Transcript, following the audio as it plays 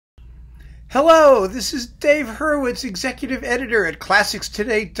Hello, this is Dave Hurwitz, Executive Editor at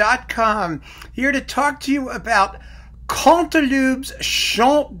ClassicsToday.com, here to talk to you about Canteloube's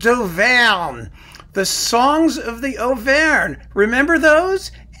Chants d'Auvergne, the songs of the Auvergne. Remember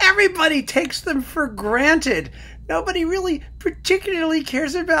those? Everybody takes them for granted. Nobody really particularly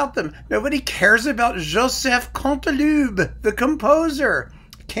cares about them. Nobody cares about Joseph Canteloube, the composer.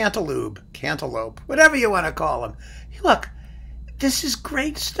 Canteloube, whatever you want to call him. Look, this is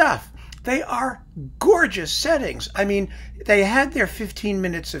great stuff. They are gorgeous settings. I mean, they had their 15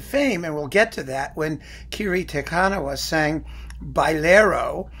 minutes of fame, and we'll get to that, when Kanawa sang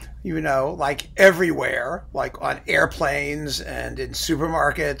Bailero, you know, like everywhere, like on airplanes and in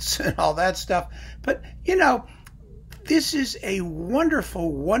supermarkets and all that stuff. But, you know, this is a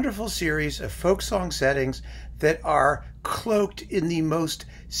wonderful, wonderful series of folk song settings that are cloaked in the most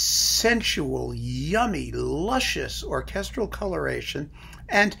sensual, yummy, luscious orchestral coloration.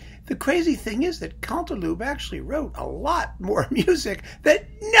 And the crazy thing is that Canteloube actually wrote a lot more music that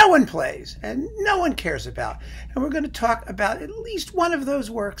no one plays and no one cares about. And we're going to talk about at least one of those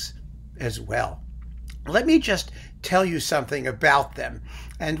works as well. Let me just tell you something about them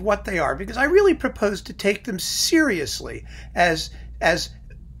and what they are, because I really propose to take them seriously as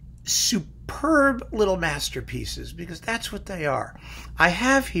superb little masterpieces, because that's what they are. I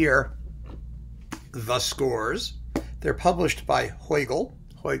have here the scores. They're published by Heugel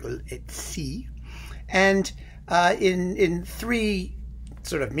et Cie, and in three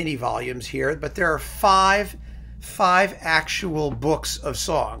sort of mini volumes here, but there are five actual books of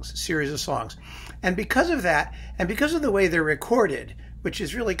songs, series of songs. And because of that, and because of the way they're recorded, which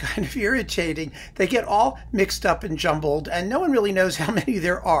is really kind of irritating, they get all mixed up and jumbled, and no one really knows how many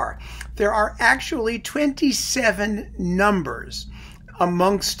there are. There are actually 27 numbers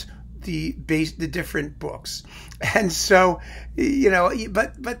amongst the different books. And so, you know,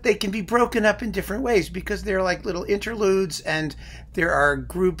 but they can be broken up in different ways, because they're like little interludes, and there are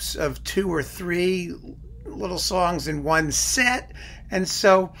groups of 2 or 3 little songs in one set. And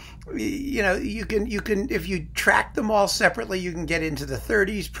so, you know, you can if you track them all separately, you can get into the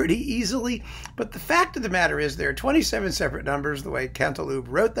 30s pretty easily. But the fact of the matter is, there are 27 separate numbers, the way Canteloube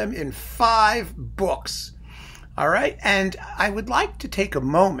wrote them, in 5 books. All right, and I would like to take a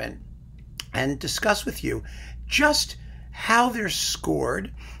moment and discuss with you just how they're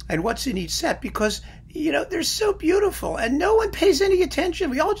scored and what's in each set, because, you know, they're so beautiful and no one pays any attention.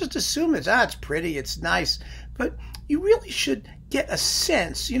 We all just assume it's pretty, it's nice, but you really should get a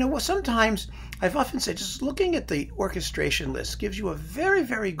sense. You know, well, sometimes I've often said just looking at the orchestration list gives you a very,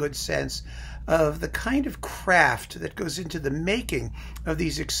 very good sense of the kind of craft that goes into the making of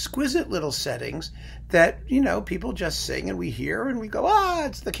these exquisite little settings that, you know, people just sing and we hear and we go,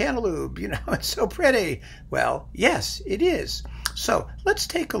 it's the Canteloube, you know, it's so pretty. Well, yes, it is. So let's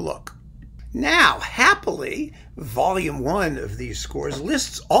take a look. Now, happily, volume 1 of these scores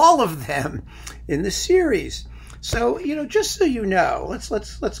lists all of them in the series. So, you know, just so you know,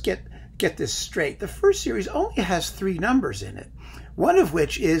 let's get this straight. The first series only has 3 numbers in it, one of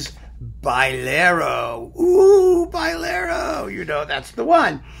which is Bailero. Ooh, Bailero, you know, that's the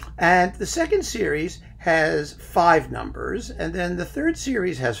one. And the second series has 5 numbers, and then the third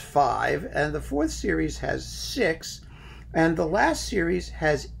series has 5, and the fourth series has 6, and the last series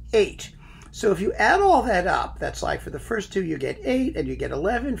has 8. So if you add all that up, that's like for the first 2 you get 8, and you get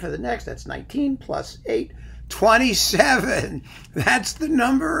 11 for the next, that's 19 plus 8, 27. That's the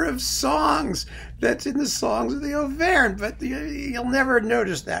number of songs that's in the songs of the Auvergne, but you'll never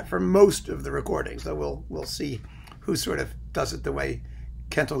notice that for most of the recordings. So we'll see who sort of does it the way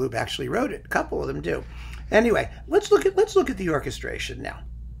Canteloube actually wrote it. A couple of them do. Anyway, let's look at the orchestration now.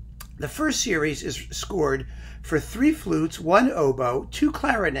 The first series is scored for 3 flutes, 1 oboe, 2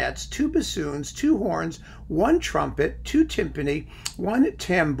 clarinets, 2 bassoons, 2 horns, 1 trumpet, 2 timpani, 1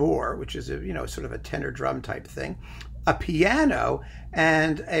 tambour, which is sort of a tenor drum type thing, a piano,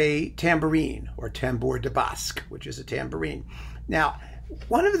 and a tambourine, or tambour de basque, which is a tambourine. Now,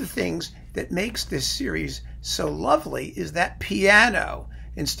 one of the things that makes this series so lovely is that piano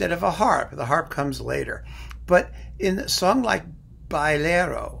instead of a harp. The harp comes later. But in a song like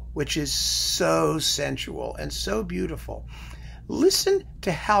Bailero, which is so sensual and so beautiful, listen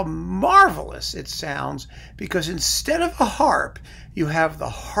to how marvelous it sounds, because instead of a harp, you have the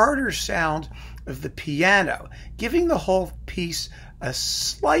harder sound of the piano, giving the whole piece a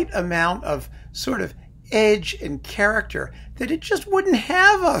slight amount of sort of edge and character that it just wouldn't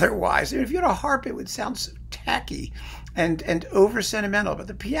have otherwise. I mean, if you had a harp, it would sound so tacky and over sentimental, but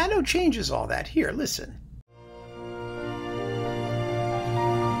the piano changes all that. Here, listen.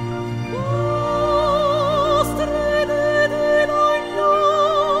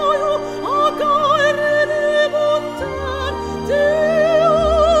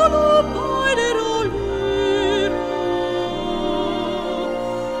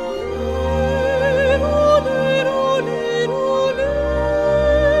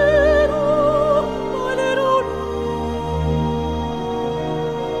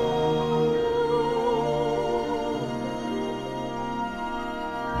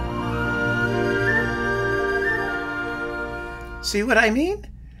 See what I mean?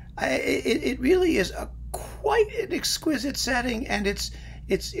 It really is quite an exquisite setting, and it's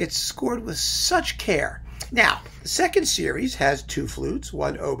scored with such care. Now, the second series has 2 flutes,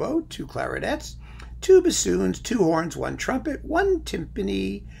 1 oboe, 2 clarinets, 2 bassoons, 2 horns, 1 trumpet, 1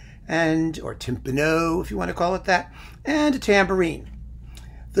 timpani, or timpano, if you want to call it that, and a tambourine.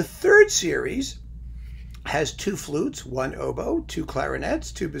 The third series has 2 flutes, 1 oboe, 2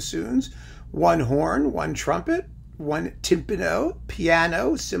 clarinets, 2 bassoons, 1 horn, 1 trumpet, 1 timpano,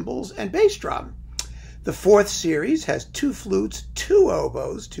 piano, cymbals, and bass drum. The fourth series has 2 flutes, 2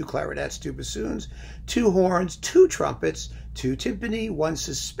 oboes, 2 clarinets, 2 bassoons, 2 horns, 2 trumpets, 2 timpani, 1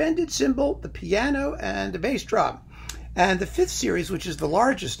 suspended cymbal, the piano, and the bass drum. And the fifth series, which is the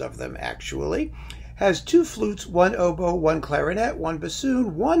largest of them actually, has 2 flutes, 1 oboe, 1 clarinet, 1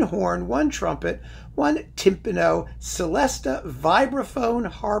 bassoon, 1 horn, 1 trumpet, 1 timpano, celesta, vibraphone,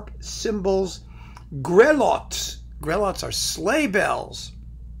 harp, cymbals, grelots. Grelots are sleigh bells.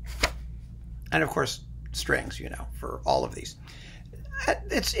 And of course, strings, you know, for all of these.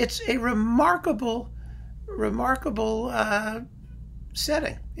 It's a remarkable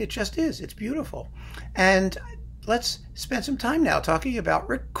setting. It just is. It's beautiful. And let's spend some time now talking about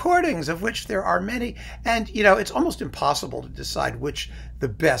recordings, of which there are many. And, you know, it's almost impossible to decide which the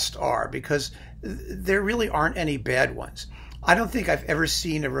best are, because there really aren't any bad ones. I don't think I've ever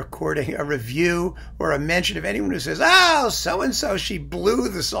seen a recording, a review, or a mention of anyone who says, oh, so-and-so, she blew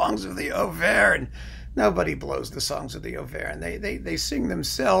the songs of the Auvergne. Nobody blows the songs of the Auvergne. They sing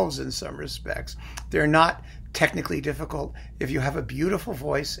themselves in some respects. They're not technically difficult. If you have a beautiful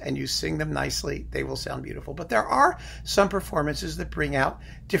voice and you sing them nicely, they will sound beautiful. But there are some performances that bring out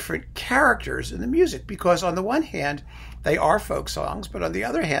different characters in the music, because on the one hand, they are folk songs, but on the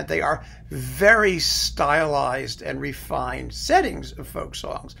other hand, they are very stylized and refined settings of folk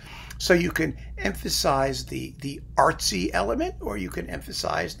songs. So you can emphasize the artsy element, or you can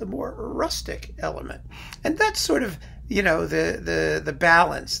emphasize the more rustic element. And that's sort of, you know, the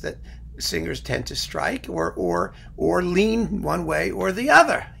balance that singers tend to strike, or lean one way or the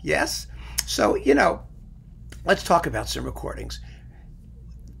other. Yes? So, you know, let's talk about some recordings.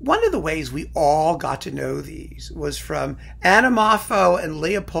 One of the ways we all got to know these was from Anna Moffo and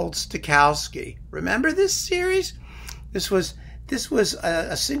Leopold Stokowski. Remember this series? This was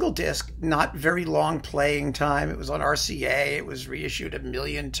a single disc, not very long playing time. It was on RCA. It was reissued 1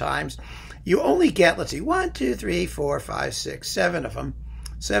 million times. You only get, let's see, 1, 2, 3, 4, 5, 6, 7 of them.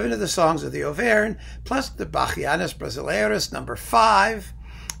 7 of the songs of the Auvergne, plus the Bachianas Brasileiras, number 5,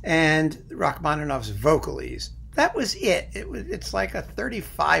 and Rachmaninoff's Vocalese. That was it. It's like a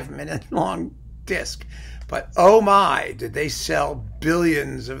 35-minute long disc. But oh my, did they sell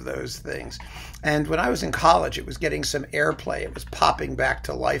billions of those things. And when I was in college, it was getting some airplay. It was popping back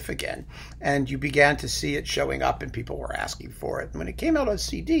to life again. And you began to see it showing up, and people were asking for it. And when it came out on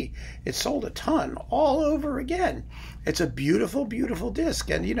CD, it sold a ton all over again. It's a beautiful, beautiful disc.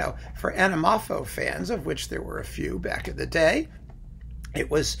 And, you know, for Anna Moffo fans, of which there were a few back in the day, it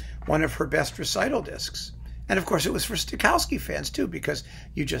was one of her best recital discs. And of course, it was for Stokowski fans too, because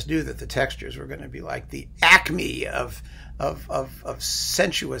you just knew that the textures were going to be like the acme of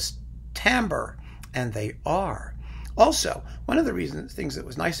sensuous timbre, and they are. Also, one of the things that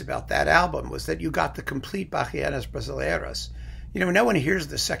was nice about that album was that you got the complete Bachianas Brasileiras. You know, no one hears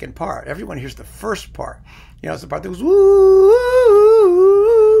the second part. Everyone hears the first part. You know, it's the part that goes, woo,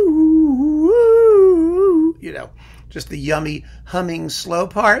 you know, just the yummy, humming, slow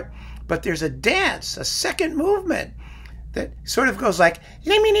part. But there's a dance, a second movement that sort of goes like,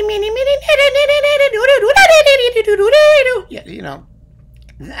 yeah, you know,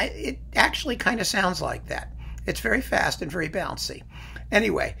 it actually kind of sounds like that. It's very fast and very bouncy.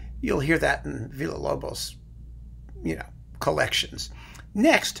 Anyway, you'll hear that in Villa-Lobos, you know, collections.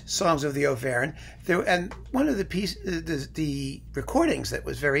 Next, Songs of the Auvergne, and one of the recordings that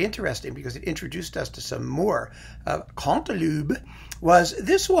was very interesting, because it introduced us to some more Canteloube, was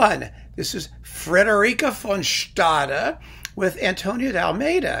this one. This is Frederica von Stade with Antonio de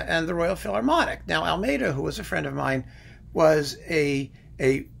Almeida and the Royal Philharmonic. Now, Almeida, who was a friend of mine, was a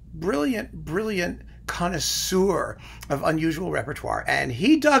brilliant connoisseur of unusual repertoire, and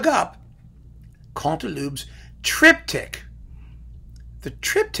he dug up Canteloube's triptych. The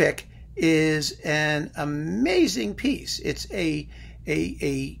triptych is an amazing piece. It's a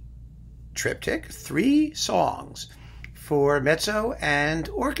triptych, 3 songs for mezzo and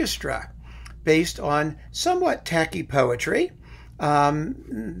orchestra, based on somewhat tacky poetry.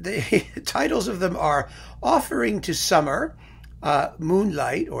 The titles of them are Offering to Summer,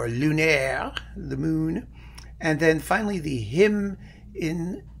 Moonlight, or Lunaire, the moon, and then finally the Hymn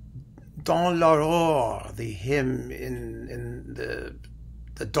in Dans l'aurore, the hymn in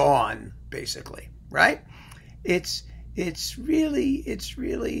the dawn, basically, right? It's really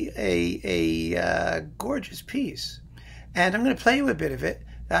a gorgeous piece. And I'm going to play you a bit of it.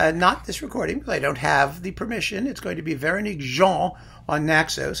 Not this recording, because I don't have the permission. It's going to be Véronique Jean on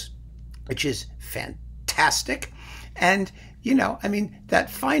Naxos, which is fantastic. And, you know, I mean, that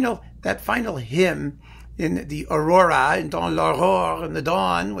final hymn in the aurora, in dans l'aurore, in the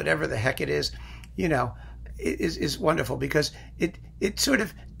dawn, whatever the heck it is, you know, is wonderful, because it sort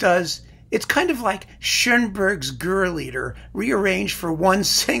of does. It's kind of like Schoenberg's Girlieder rearranged for one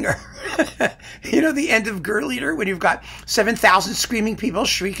singer. You know, the end of Girlieder, when you've got 7,000 screaming people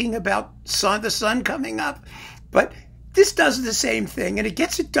shrieking about the sun coming up. But this does the same thing, and it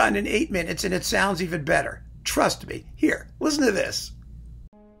gets it done in 8 minutes, and it sounds even better. Trust me. Here, listen to this.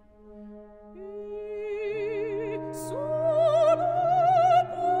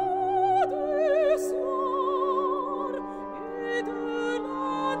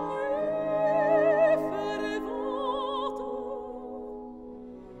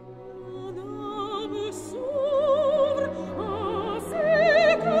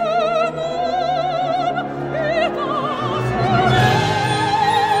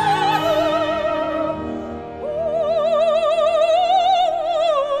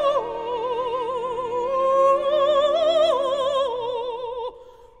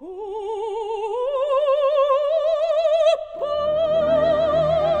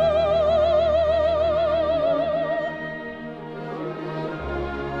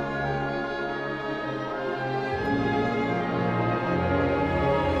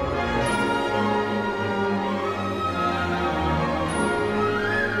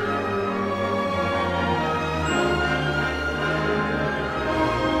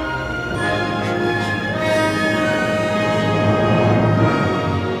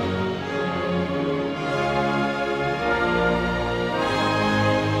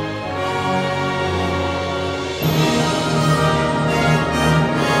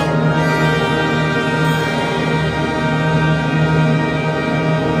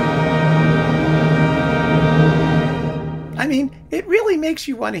 Makes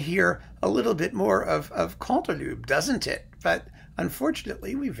you want to hear a little bit more of Canteloube, doesn't it? But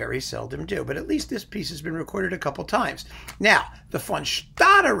unfortunately, we very seldom do. But at least this piece has been recorded a couple times. Now, the von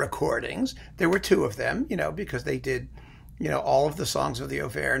Stade recordings, there were 2 of them, you know, because they did, you know, all of the songs of the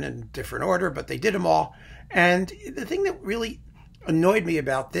Auvergne in different order, but they did them all. And the thing that really annoyed me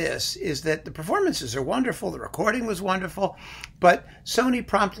about this is that the performances are wonderful, the recording was wonderful, but Sony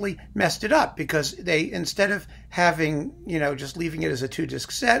promptly messed it up, because they, instead of having, you know, just leaving it as a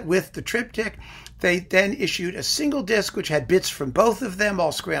 2-disc set with the triptych, they then issued a single disc which had bits from both of them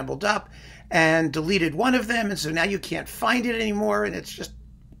all scrambled up, and deleted one of them, and so now you can't find it anymore, and it's just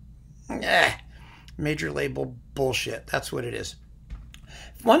major label bullshit. That's what it is.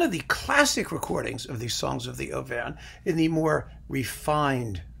 One of the classic recordings of these songs of the Auvergne, in the more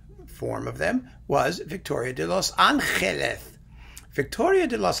refined form of them, was Victoria de los Angeles. Victoria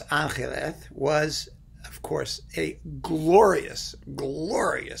de los Angeles was, of course, a glorious,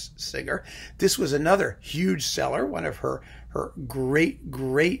 glorious singer. This was another huge seller, one of her great,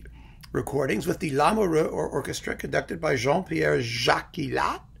 great recordings, with the L'Amoureux Orchestra, conducted by Jean-Pierre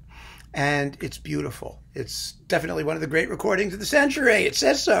Jacquillat. And it's beautiful. It's definitely one of the great recordings of the century. It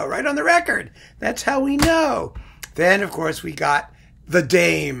says so right on the record. That's how we know. Then, of course, we got the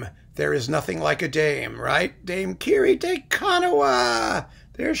Dame. There is nothing like a dame, right? Dame Kiri de Kanawa.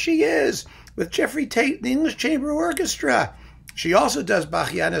 There she is, with Jeffrey Tate and the English Chamber Orchestra. She also does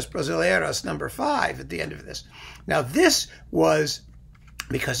Bachianas Brasileiras No. 5 at the end of this. Now, this was,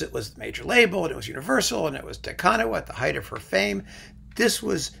 because it was the major label, and it was Universal, and it was de Kanawa at the height of her fame, this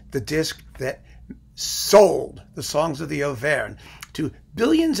was the disc that sold the songs of the Auvergne to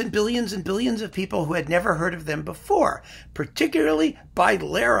billions and billions and billions of people who had never heard of them before, particularly by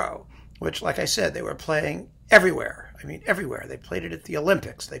Lero, which, like I said, they were playing everywhere. I mean, everywhere. They played it at the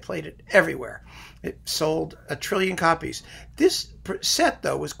Olympics. They played it everywhere. It sold 1 trillion copies. This set,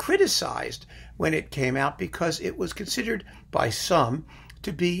 though, was criticized when it came out because it was considered by some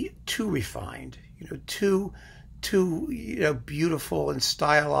to be too refined, too beautiful and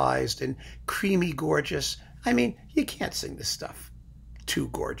stylized and creamy gorgeous. I mean, you can't sing this stuff too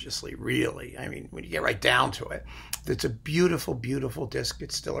gorgeously, really. I mean, when you get right down to it, it's a beautiful, beautiful disc.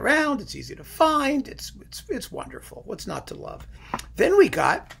 It's still around. It's easy to find. It's wonderful. What's not to love? Then we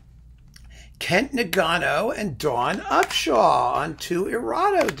got Kent Nagano and Dawn Upshaw on 2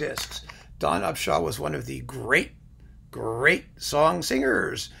 Erato discs. Dawn Upshaw was one of the great song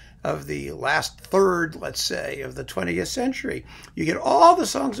singers of the last third, let's say, of the 20th century. You get all the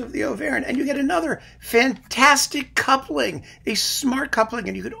songs of the Auvergne, and you get another fantastic coupling, a smart coupling,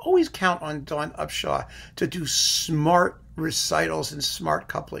 and you could always count on Dawn Upshaw to do smart recitals and smart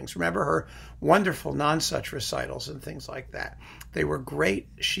couplings. Remember her wonderful non-such recitals and things like that. They were great.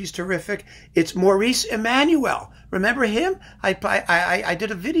 She's terrific. It's Maurice Emmanuel. Remember him? I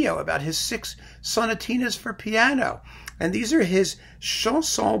did a video about his 6 sonatinas for piano. And these are his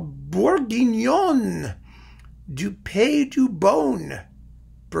chansons bourguignonnes du Pays du Beaune,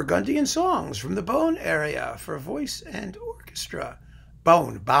 Burgundian songs from the Beaune area for voice and orchestra.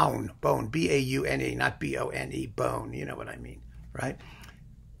 Beaune, B-A-U-N-E, not B-O-N-E, Beaune, you know what I mean, right?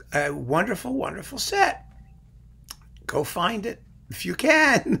 A wonderful, wonderful set. Go find it if you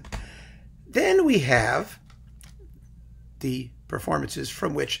can. Then we have the performances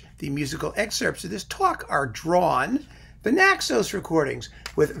from which the musical excerpts of this talk are drawn. The Naxos recordings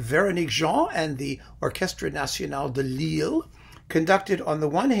with Véronique Jean and the Orchestre National de Lille, conducted on the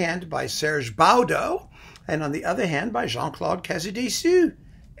one hand by Serge Baudo and on the other hand by Jean-Claude Casadessus.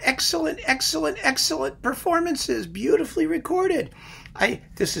 Excellent, excellent, excellent performances, beautifully recorded.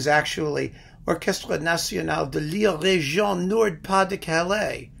 This is actually Orchestre National de Lille Région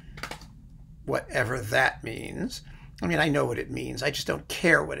Nord-Pas-de-Calais, whatever that means. I mean, I know what it means. I just don't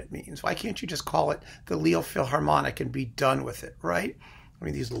care what it means. Why can't you just call it the Lille Philharmonic and be done with it, right? I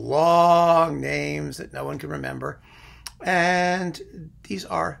mean, these long names that no one can remember. And these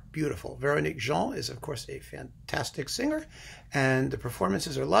are beautiful. Véronique Jean is, of course, a fantastic singer, and the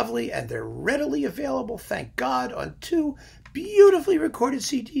performances are lovely, and they're readily available, thank God, on 2 beautifully recorded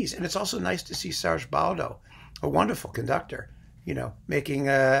CDs. And it's also nice to see Serge Baudo, a wonderful conductor, you know, making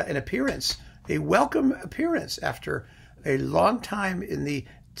an appearance, a welcome appearance after a long time in the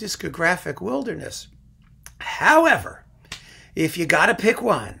discographic wilderness. However, if you got to pick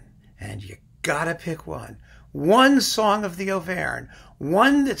one, and you got to pick one song of the Auvergne,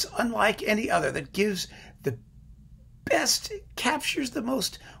 one that's unlike any other, that gives the best, captures the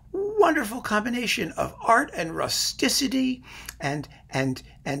most wonderful combination of art and rusticity and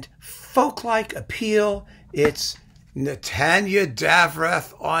folk-like appeal, it's Natania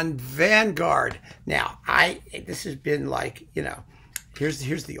Davrath on Vanguard. Now, this has been like, you know,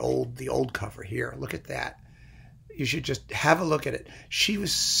 here's the old cover here. Look at that. You should just have a look at it. She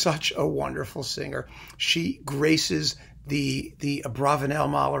was such a wonderful singer. She graces the Abravanel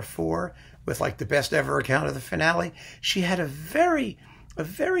Mahler 4 with like the best ever account of the finale. She had a very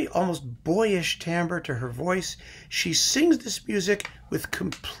almost boyish timbre to her voice. She sings this music with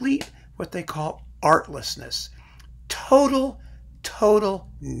complete, what they call, artlessness. Total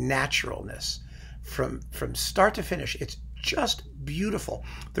naturalness from start to finish. It's just beautiful.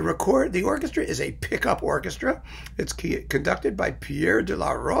 The orchestra is a pickup orchestra. It's conducted by Pierre de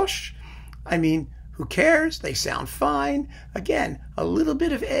la Roche. I mean, who cares? They sound fine. Again, a little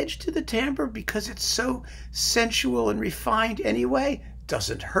bit of edge to the timbre because it's so sensual and refined anyway.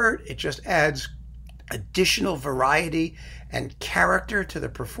 Doesn't hurt. It just adds additional variety and character to the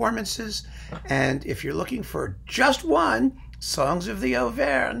performances. And if you're looking for just one, Songs of the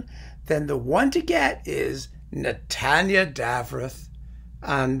Auvergne, then the one to get is Natania Davrath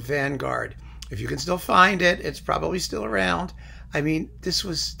on Vanguard. If you can still find it, it's probably still around. I mean, this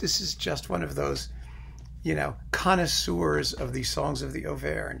is just one of those, you know, connoisseurs of the Songs of the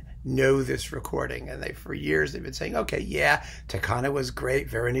Auvergne know this recording, and for years they've been saying, okay, yeah, Takana was great,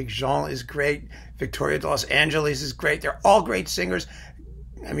 Véronique Jean is great, Victoria de Los Angeles is great. They're all great singers.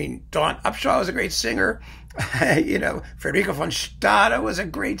 I mean, Dawn Upshaw was a great singer. You know, Federico von Stade was a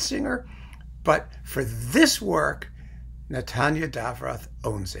great singer. But for this work, Natania Davrath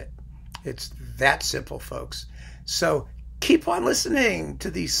owns it. It's that simple, folks. So keep on listening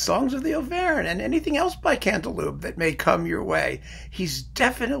to these Songs of the Auvergne and anything else by Canteloube that may come your way. He's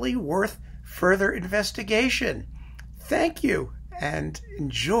definitely worth further investigation. Thank you and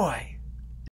enjoy.